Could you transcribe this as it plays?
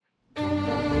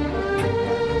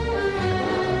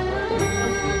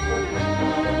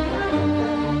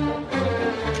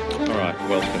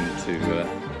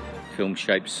Film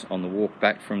Shapes on the walk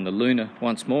back from the Lunar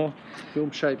once more.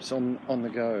 Film Shapes on the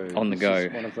go. On the go.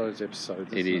 Is one of those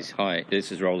episodes. It is. Hi,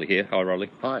 this is Rolly here. Hi, Rolly.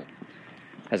 Hi.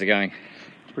 How's it going?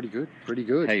 Pretty good. Pretty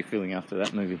good. How are you feeling after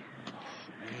that movie?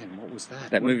 Man, what was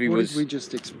that? That movie what was. Did we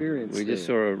just experienced. We just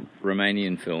saw a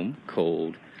Romanian film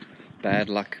called Bad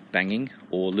Luck Banging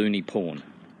or Loony Porn,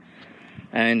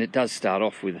 and it does start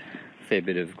off with a fair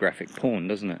bit of graphic porn,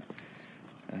 doesn't it?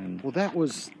 Well, that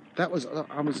was.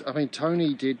 I mean,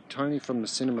 Tony from the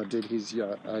cinema did his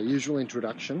usual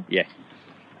introduction. Yeah.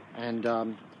 And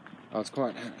I was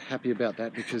quite happy about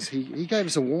that because he gave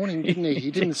us a warning, didn't he?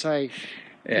 He didn't say.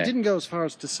 Yeah. He didn't go as far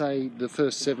as to say the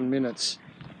first 7 minutes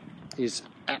is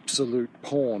absolute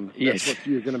porn. That's what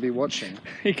you're going to be watching.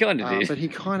 He kind of did. But he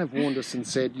kind of warned us and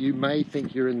said, you may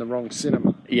think you're in the wrong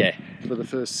cinema. Yeah. For the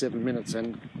first 7 minutes.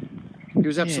 And he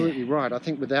was absolutely right. I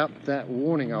think without that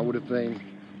warning, I would have been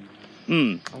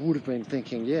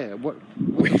thinking, what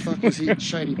the fuck was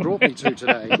Shady brought me to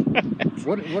today?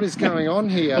 What is going on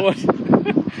here? What?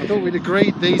 I thought we'd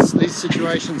agreed these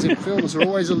situations in films are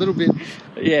always a little bit,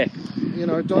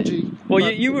 dodgy. Well,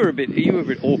 you were a bit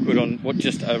awkward on what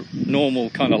just a normal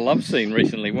kind of love scene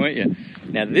recently, weren't you?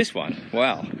 Now this one,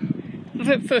 wow,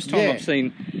 the first time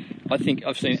I think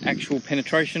I've seen actual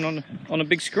penetration on a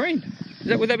big screen.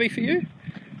 Would that be for you?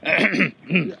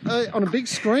 On a big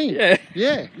screen.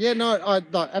 Yeah. No,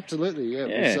 absolutely.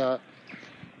 Yeah,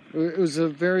 it was a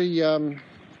very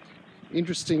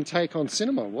interesting take on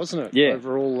cinema, wasn't it? Yeah.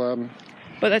 Overall.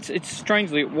 But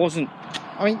strangely, it wasn't.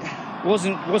 I mean,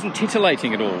 wasn't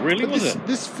titillating at all. Really, was it?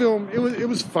 This film, it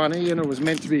was funny, and it was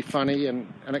meant to be funny, and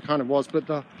it kind of was. But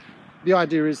the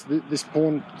idea is that this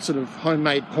porn, sort of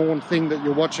homemade porn thing that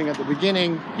you're watching at the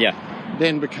beginning,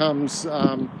 then becomes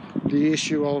the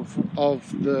issue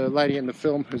of the lady in the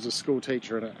film who's a school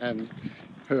teacher and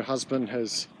her husband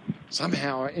has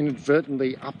somehow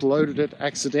inadvertently uploaded it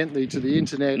accidentally to the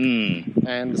internet,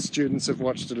 and the students have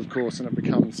watched it, of course, and it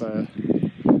becomes a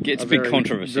big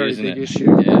controversy, very isn't big it?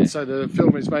 issue. Yeah. So the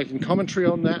film is making commentary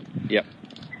on that. Yep.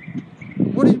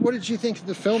 What did you think of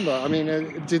the film, though? I mean,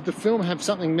 did the film have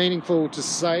something meaningful to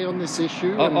say on this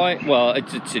issue?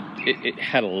 It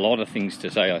had a lot of things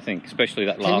to say, I think, especially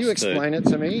that last... Can you explain it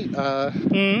to me?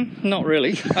 Not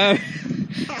really.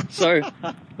 So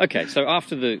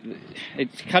after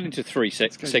it's cut into three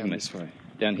segments. Down this way.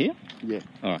 Down here? Yeah.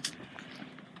 All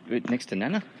right. Next to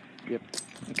Nana? Yep.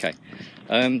 Okay.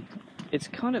 It's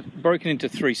kind of broken into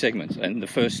three segments, and the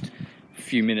first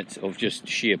few minutes of just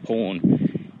sheer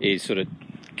porn is sort of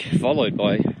followed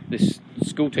by this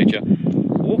school teacher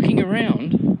walking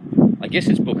around. I guess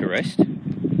it's Bucharest,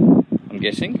 I'm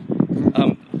guessing.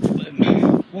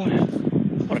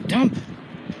 What a dump.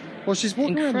 Well, she's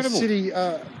walking around the city.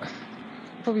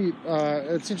 Probably,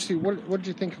 it's interesting. What did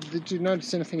you think? Did you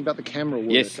notice anything about the camera work?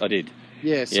 Yes, I did.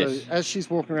 Yeah, so as she's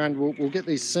walking around, we'll get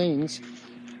these scenes,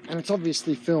 and it's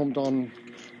obviously filmed on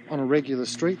a regular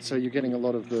street, so you're getting a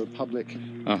lot of the public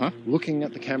looking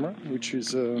at the camera, which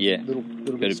is a little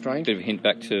bit strange. Bit of a hint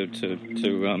back to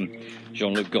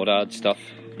Jean-Luc Godard stuff.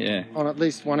 Yeah. On at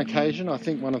least one occasion, I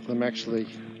think one of them actually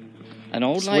an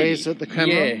old swears lady at the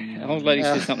camera. Yeah, an old lady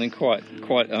says something quite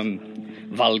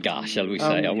vulgar, shall we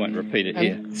say? I won't repeat it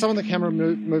here. Some of the camera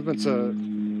movements are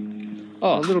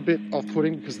a little bit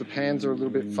off-putting because the pans are a little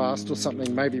bit fast or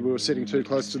something. Maybe we were sitting too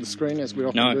close to the screen, as we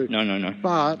often do. No.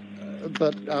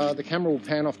 But the camera will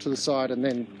pan off to the side, and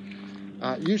then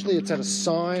usually it's at a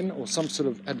sign or some sort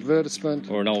of advertisement,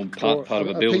 or an old part of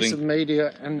a building, piece of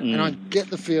media, and I get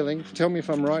the feeling. Tell me if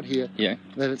I'm right here. Yeah.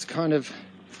 That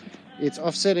it's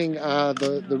offsetting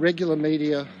the regular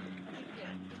media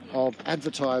of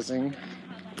advertising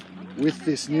with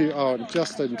this new.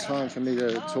 Just in time for me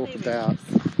to talk about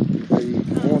the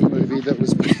porn movie that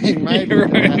was being made.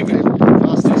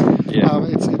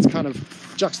 It's kind of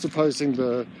juxtaposing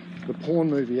the porn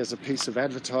movie as a piece of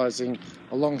advertising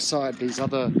alongside these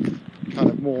other kind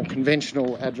of more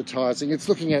conventional advertising. It's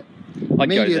looking at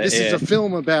media. This is a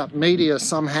film about media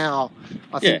somehow.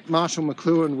 I think Marshall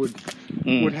McLuhan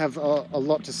would have a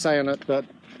lot to say on it, but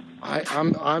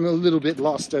I'm a little bit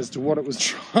lost as to what it was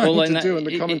trying to do in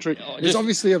the commentary. There's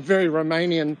obviously a very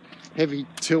Romanian heavy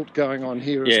tilt going on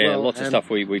here as well. Yeah, lots of stuff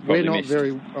we probably we're not missed.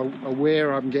 very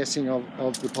aware, I'm guessing,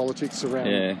 of the politics around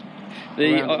it.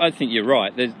 I think you're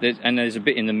right. There's a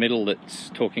bit in the middle that's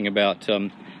talking about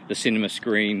the cinema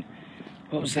screen.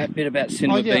 What was that bit about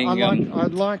cinema being... I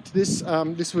liked this.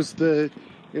 This was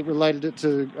it related it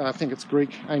to, I think it's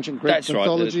ancient Greek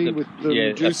mythology, with the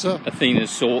Medusa.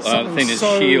 Athena's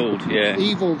shield. Yeah.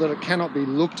 Evil that it cannot be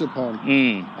looked upon.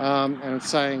 And it's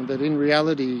saying that in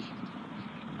reality,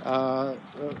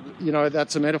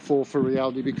 that's a metaphor for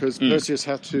reality, because Perseus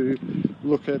had to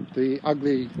look at the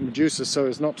ugly Medusa so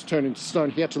as not to turn into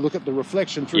stone. He had to look at the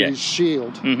reflection through his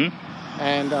shield.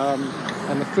 And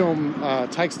the film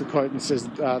takes the quote and says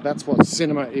that's what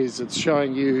cinema is. It's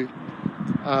showing you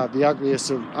the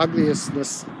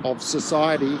ugliousness of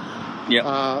society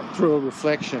through a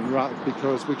reflection, right?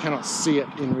 Because we cannot see it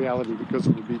in reality, because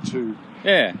it would be too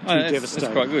devastating. That's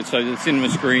quite good. So the cinema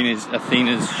screen is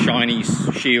Athena's shiny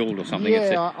shield or something.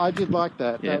 Yeah, I did like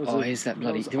that. Yeah. Here's that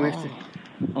bloody... Do we have to...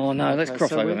 Oh, no, let's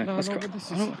cross over, man. I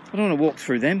don't want to walk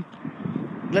through them.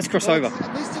 Let's cross over.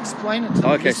 At least explain it to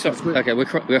me. Okay,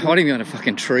 we're hiding behind a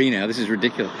fucking tree now. This is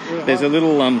ridiculous. There's a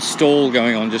little stall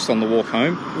going on just on the walk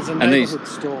home. There's a neighbourhood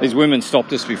stall. These women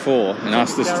stopped us before and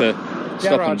asked us to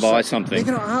stop and buy something.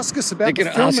 They're going to ask us about the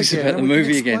film again. About the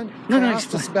movie again. They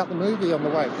asked us about the movie on the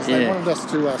way, because they wanted us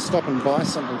to stop and buy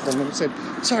something from them, and said,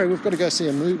 sorry, we've got to go see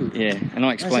a movie. Yeah, and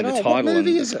I explained the title. What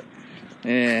movie is it?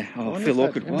 Yeah, I feel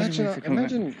awkward.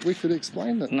 Imagine we could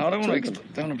explain that. No, I don't want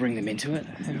to bring them into it.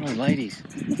 They're all ladies.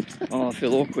 I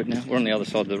feel awkward now. We're on the other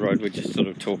side of the road. We're just sort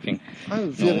of talking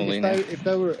normally now. If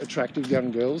they were attractive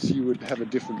young girls, you would have a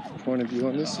different point of view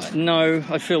on this? No,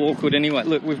 I feel awkward anyway.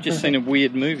 Look, we've just seen a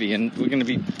weird movie, and we're going to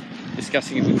be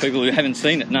discussing it with people who haven't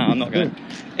seen it. No, I'm not going to.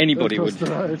 Anybody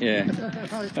would. Yeah.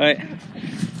 Right.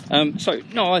 So,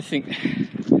 no, I think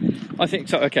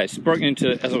so. Okay, it's broken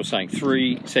into, as I was saying,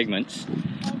 3 segments,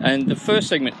 and the first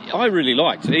segment I really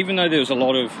liked, even though there was a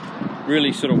lot of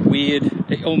really sort of weird,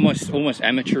 almost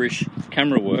amateurish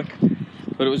camera work,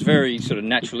 but it was very sort of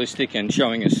naturalistic and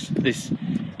showing us this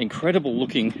incredible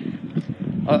looking.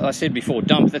 I said before,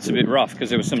 dump. That's a bit rough, because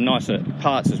there were some nicer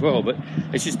parts as well, but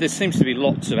it's just there seems to be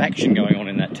lots of action going on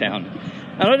in that town.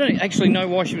 And I don't actually know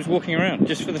why she was walking around,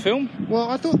 just for the film. Well,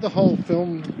 I thought the whole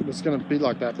film was going to be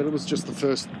like that, but it was just the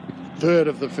first third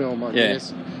of the film, I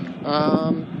guess.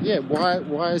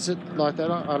 Why is it like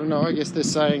that? I don't know. I guess they're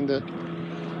saying that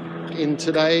in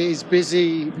today's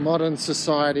busy modern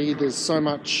society, there's so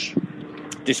much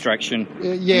distraction.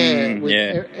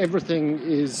 Everything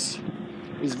is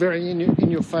very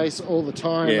in your face all the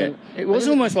time. Yeah. And it was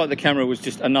almost like the camera was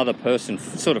just another person,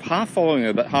 sort of half following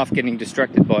her, but half getting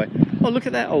distracted by, look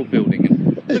at that old building,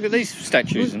 and look at these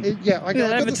statues, and look at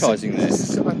advertising there. I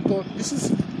thought this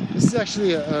is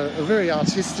actually a very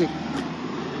artistic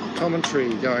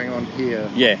commentary going on here.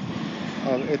 Yeah.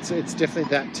 It's definitely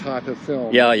that type of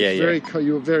film. Yeah.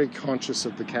 You were very conscious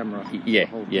of the camera.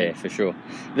 Yeah, for sure.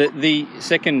 The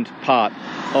second part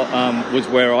was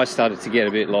where I started to get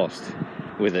a bit lost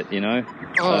with it, you know.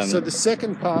 So the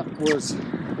second part was a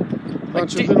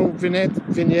bunch of little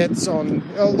vignettes on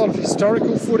a lot of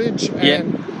historical footage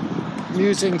and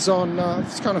musings on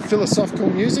kind of philosophical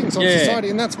musings on society,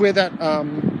 and that's where that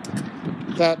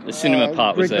the cinema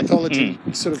part Greek mythology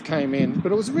sort of came in.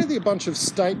 But it was really a bunch of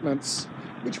statements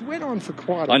which went on for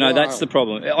quite a while. I know, that's the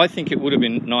problem. I think it would have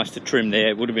been nice to trim there.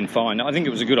 It would have been fine. I think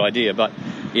it was a good idea, but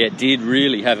it did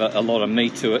really have a lot of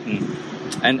meat to it,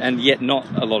 and yet not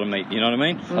a lot of meat. You know what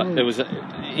I mean? Like there was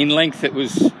in length. It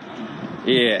was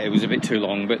it was a bit too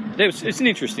long, but it's an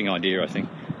interesting idea, I think.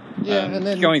 Yeah, and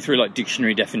then going through like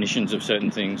dictionary definitions of certain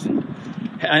things.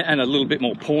 And a little bit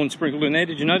more porn sprinkled in there.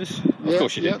 Did you notice? Of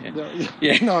course you did.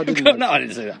 Yeah. No, I didn't. No, I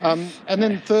didn't see that. And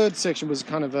then the third section was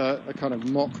kind of a kind of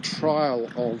mock trial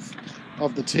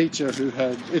of the teacher who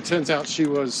had. It turns out she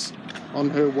was on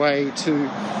her way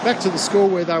back to the school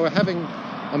where they were having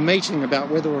a meeting about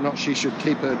whether or not she should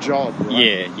keep her job.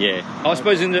 Right? Yeah. I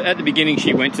suppose at the beginning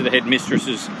she went to the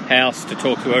headmistress's house to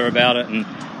talk to her about it, and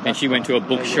she went to a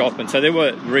bookshop, and so there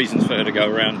were reasons for her to go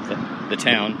around the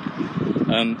town.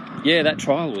 That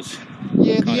trial was.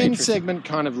 Yeah, the end segment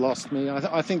kind of lost me.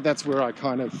 I think that's where I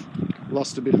kind of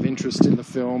lost a bit of interest in the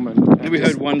film. And we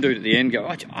heard one dude at the end go,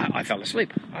 I fell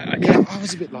asleep. I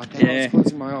was a bit like that. I was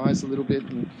closing my eyes a little bit.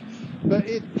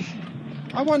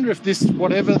 I wonder if this,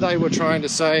 whatever they were trying to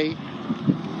say,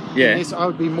 I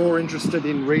would be more interested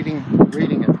in reading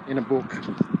it in a book.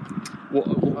 What?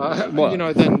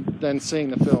 Than seeing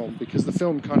the film, because the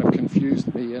film kind of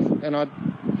confused me, but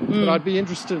I'd be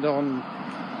interested on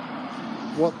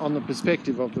the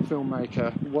perspective of the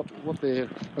filmmaker, what their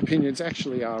opinions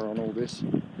actually are on all this.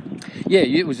 Yeah,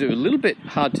 it was a little bit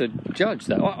hard to judge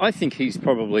that. I think he's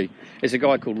probably, there's a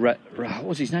guy called what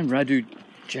was his name, Radu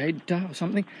Jada or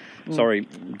something. Sorry,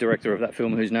 director of that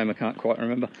film whose name I can't quite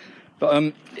remember.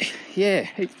 But there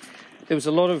was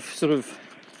a lot of sort of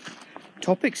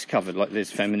topics covered, like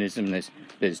there's feminism, there's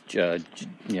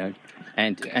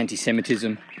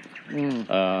anti-Semitism.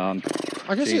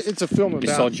 I guess it's a film about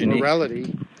misogyny,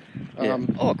 morality.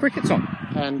 Cricket's on.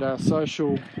 And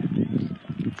social.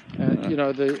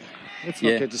 Let's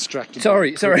not get distracted.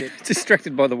 Sorry,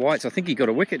 distracted by the whites. I think he got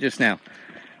a wicket just now.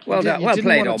 Well done, well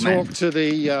played, old man. You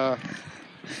didn't want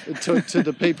to talk to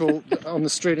the people on the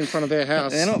street in front of their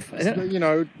house. They're not,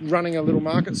 running a little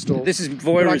market stall. This is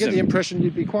voyeurism. But I get the impression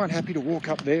you'd be quite happy to walk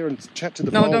up there and chat to the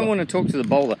bowler. No, I don't want to talk to the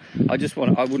bowler. I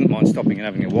wouldn't mind stopping and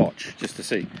having a watch just to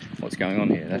see what's going on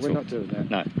here. That's we're not doing that.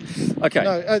 No. Okay.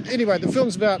 No. Anyway, the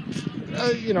film's about,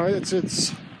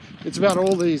 it's about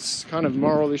all these kind of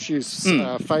moral issues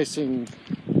facing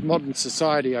modern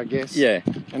society, I guess. Yeah.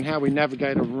 And how we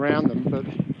navigate around them, but.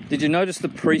 Did you notice the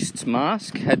priest's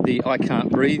mask had the "I can't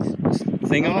breathe"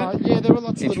 thing on it? Yeah, there were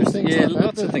lots of little things like that. Yeah,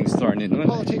 lots of things thrown in, weren't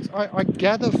politics. I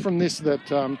gather from this that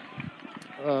the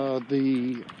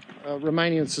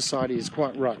Romanian society is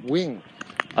quite right-wing.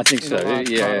 I think so,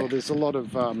 yeah. There's a lot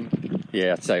of...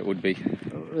 I'd say it would be.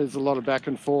 There's a lot of back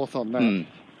and forth on that.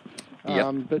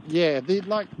 Yep. But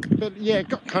it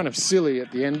got kind of silly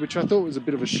at the end, which I thought was a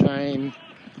bit of a shame.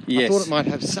 Yes. I thought it might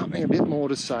have something a bit more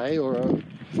to say, or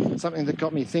something that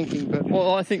got me thinking. But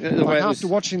I think that after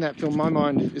watching that film, my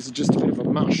mind is just a bit of a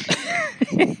mush.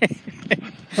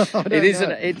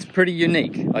 It's pretty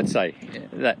unique, I'd say,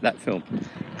 that film.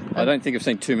 I don't think I've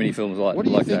seen too many films like that. What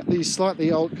do you think these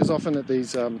slightly old? Because often at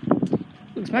these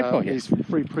these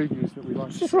free previews that we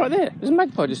like. Just right there. There's a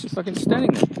magpie just fucking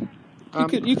standing there. You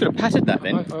could have patted that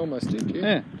then. I almost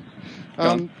did.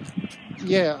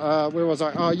 Yeah. Where was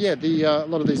I? A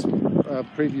lot of these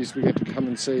previews we get to come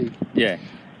and see. Yeah.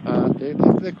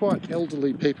 They're quite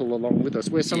elderly people along with us.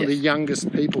 We're some of the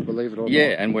youngest people, believe it or not.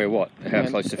 Yeah, and we're what? How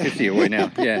close to 50 are we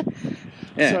now? Yeah.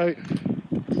 So,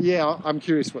 I'm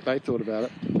curious what they thought about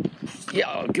it.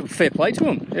 Yeah, fair play to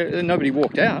them. Nobody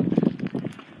walked out,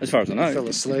 as far as I know. Fell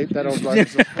asleep. That old bloke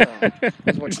I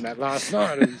was watching that last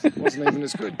night. It wasn't even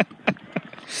as good.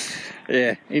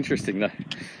 Yeah, interesting though.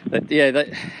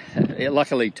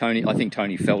 Luckily, I think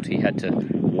Tony felt he had to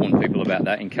warn people about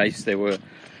that in case there were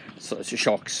sort of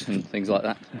shocks and things like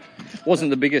that. Wasn't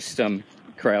the biggest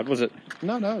crowd, was it?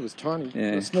 No, it was tiny.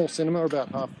 Yeah. A small cinema, about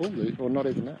half full, or not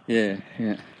even that. Yeah.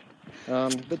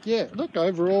 But look,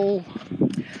 overall,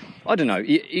 I don't know.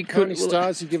 You could. How many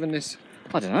stars are you giving this?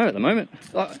 I don't know at the moment.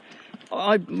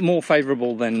 I'm more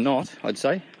favourable than not, I'd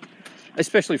say.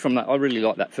 Especially from that, I really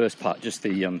like that first part, just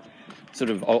the sort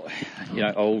of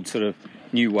old sort of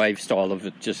new wave style of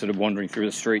it, just sort of wandering through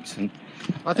the streets. And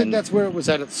I think that's where it was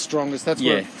at its strongest. That's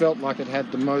where it felt like it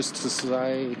had the most to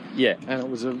say. Yeah. And it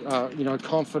was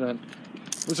confident.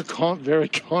 It was a very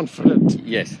confident.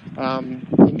 Yes.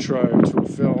 Intro to a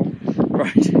film.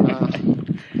 Right.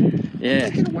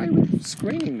 They get away with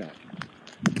screening that.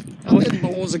 Are there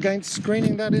laws against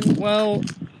screening that in? Well,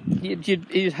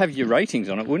 you'd have your ratings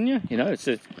on it, wouldn't you?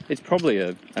 It's probably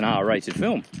an R-rated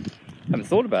film. I haven't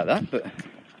thought about that, but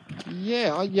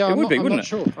I'm not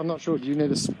sure. I'm not sure. Do you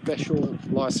need a special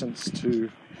license to?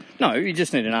 No, you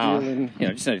just need an R.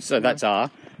 That's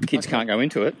R. Kids can't go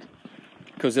into it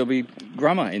because there'll be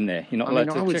grammar in there. You're not allowed to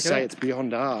check it out. I would say it's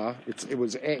beyond R. It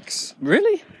was X.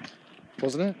 Really?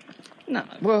 Wasn't it? No.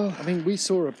 Well, I mean, we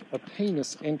saw a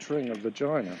penis entering a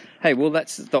vagina. Hey, well,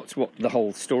 that's what the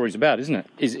whole story's about, isn't it?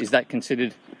 Is that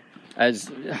considered as?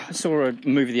 I saw a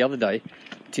movie the other day,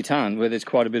 Titan, where there's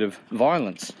quite a bit of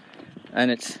violence,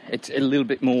 and it's a little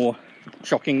bit more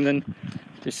shocking than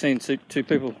just seeing two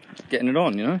people getting it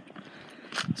on,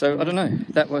 So I don't know.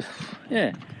 That was,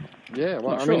 Yeah,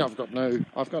 well, I mean, I've got no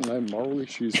moral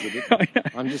issues with it.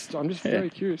 I'm just very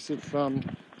curious if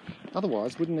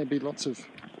otherwise, wouldn't there be lots of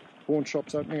pawn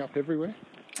shops opening up everywhere?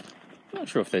 I'm not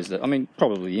sure if there's that. I mean,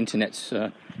 probably internet's,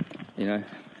 not.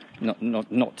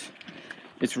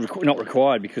 It's not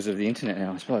required because of the internet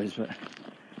now, I suppose. But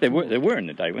there were in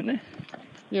the day, weren't there?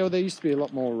 Yeah, well, there used to be a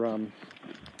lot more.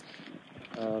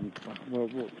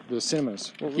 The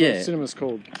cinemas. What were the cinemas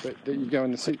called that you go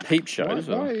in the see? Peep shows.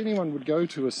 Why anyone would go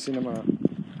to a cinema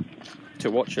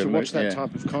to watch that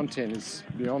type of content is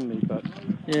beyond me. But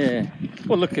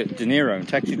well, look at De Niro in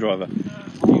Taxi Driver.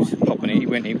 He was popping in. He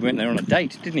went there on a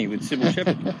date, didn't he, with Sybil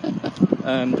Shepherd?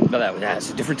 But that's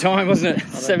a different time, wasn't it?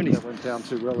 70s. That went down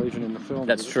too well, even in the film.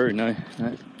 That's true. No.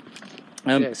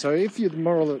 So if you're the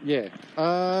moral,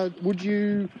 would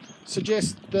you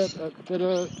suggest that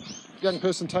a young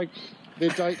person take their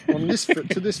date on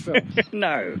to this film?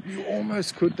 No. You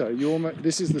almost could, though.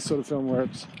 This is the sort of film where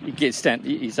it's... You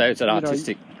say it's an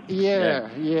artistic...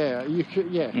 You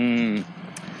could,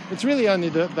 It's really only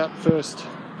that first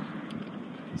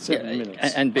 7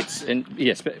 minutes. And bits, and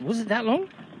yes, but was it that long?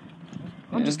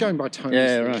 I'm just going by Tony's.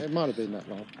 Yeah, right. It might have been that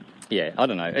long. Yeah, I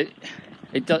don't know.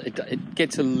 It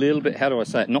gets a little bit, how do I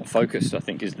say it, not focused, I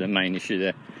think, is the main issue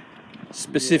there.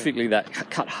 Specifically that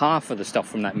cut half of the stuff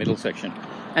from that middle section.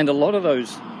 And a lot of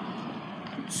those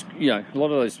a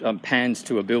lot of those pans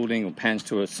to a building or pans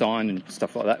to a sign and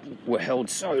stuff like that were held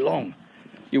so long.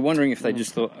 You're wondering if they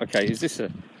just thought, okay, is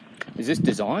this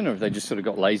design, or if they just sort of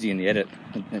got lazy in the edit?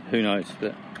 Who knows?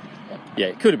 But yeah,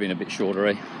 it could have been a bit shorter,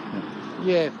 eh?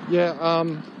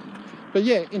 But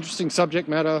yeah, interesting subject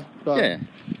matter. But yeah.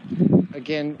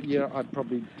 Again, I'd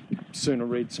probably sooner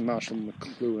read some Marshall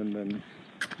McLuhan than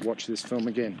watch this film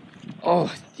again.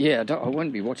 Oh yeah, I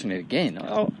won't be watching it again.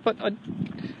 I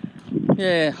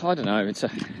don't know. It's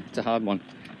a hard one.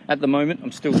 At the moment,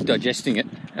 I'm still digesting it,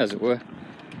 as it were.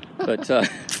 But all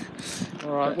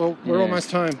right. Well, we're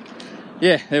almost home.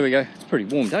 Yeah, there we go. It's a pretty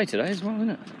warm day today as well, isn't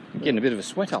it? Getting a bit of a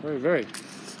sweat up. Very, very.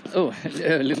 Oh,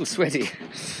 a little sweaty.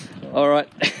 All right.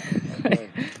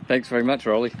 Thanks very much,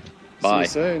 Rolly. Bye.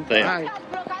 See you soon. Bye.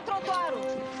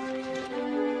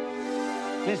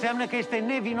 Înseamnă că este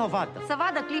nevinovată. Să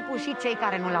vadă clipul și cei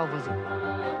care nu l-au văzut.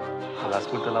 Îl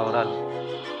ascultă la oral.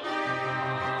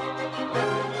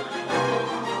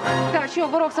 Da, și eu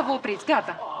vă rog să vă opriți.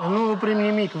 Gata. Nu oprim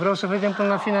nimic. Vreau să vedem până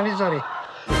la finalizare.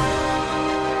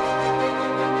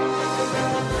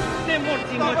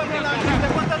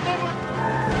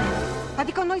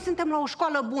 Adică noi suntem la o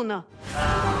școală bună.